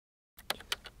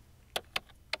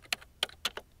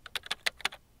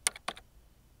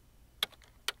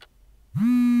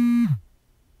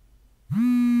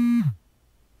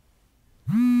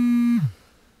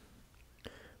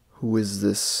Who is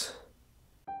this?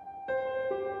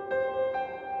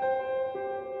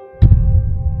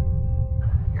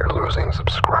 You're losing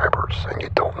subscribers and you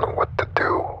don't know what to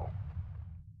do.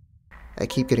 I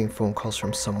keep getting phone calls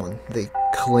from someone. They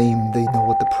claim they know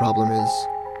what the problem is.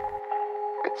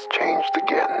 It's changed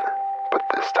again, but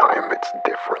this time it's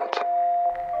different.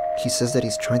 He says that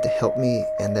he's trying to help me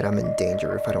and that I'm in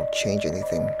danger if I don't change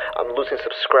anything. I'm losing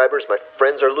subscribers, my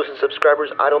friends are losing subscribers,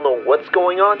 I don't know what's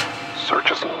going on.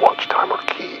 Searches and watch time are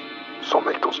key, so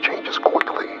make those changes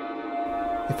quickly.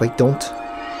 If I don't,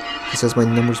 he says my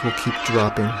numbers will keep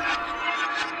dropping.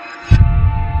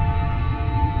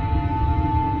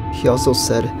 He also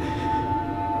said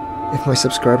if my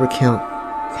subscriber count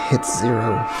hits 0.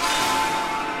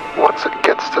 Once it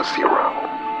gets to 0,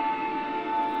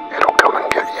 it'll come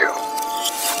and get you.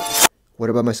 What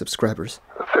about my subscribers?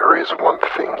 There is one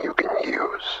thing you can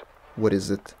use. What is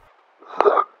it?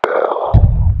 The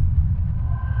bell.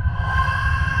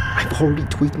 I've already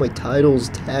tweaked my titles,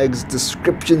 tags,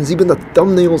 descriptions, even the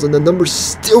thumbnails, and the numbers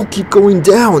still keep going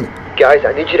down. Guys,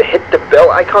 I need you to hit the bell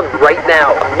icon right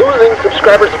now. I'm losing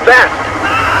subscribers fast.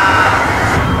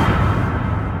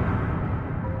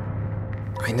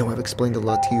 I know I've explained a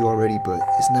lot to you already, but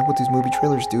isn't that what these movie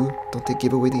trailers do? Don't they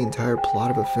give away the entire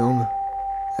plot of a film?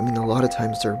 I mean, a lot of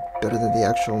times they're better than the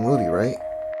actual movie, right?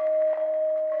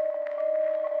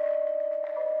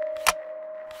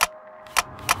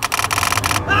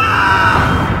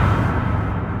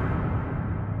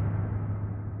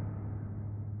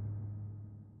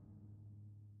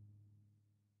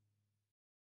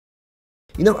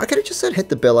 You know, I could've just said hit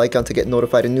the bell icon to get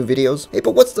notified of new videos. Hey,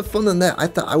 but what's the fun in that? I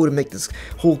thought I would make this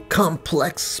whole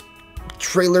complex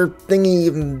trailer thingy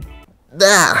even...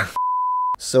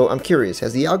 So I'm curious,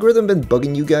 has the algorithm been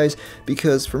bugging you guys?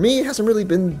 Because for me, it hasn't really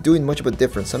been doing much of a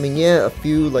difference. I mean, yeah, a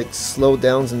few like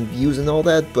slowdowns and views and all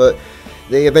that, but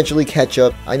they eventually catch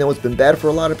up. I know it's been bad for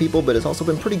a lot of people, but it's also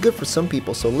been pretty good for some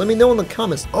people. So let me know in the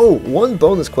comments. Oh, one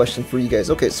bonus question for you guys.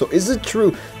 Okay, so is it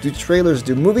true?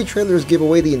 Do movie trailers give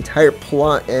away the entire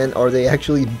plot, and are they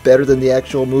actually better than the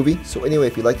actual movie? So anyway,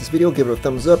 if you like this video, give it a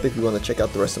thumbs up. If you want to check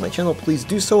out the rest of my channel, please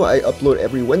do so. I upload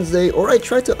every Wednesday, or I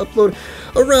try to upload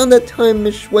around that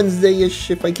time-ish,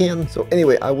 Wednesday-ish if I can. So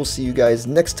anyway, I will see you guys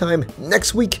next time,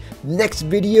 next week, next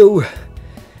video.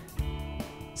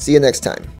 See you next time.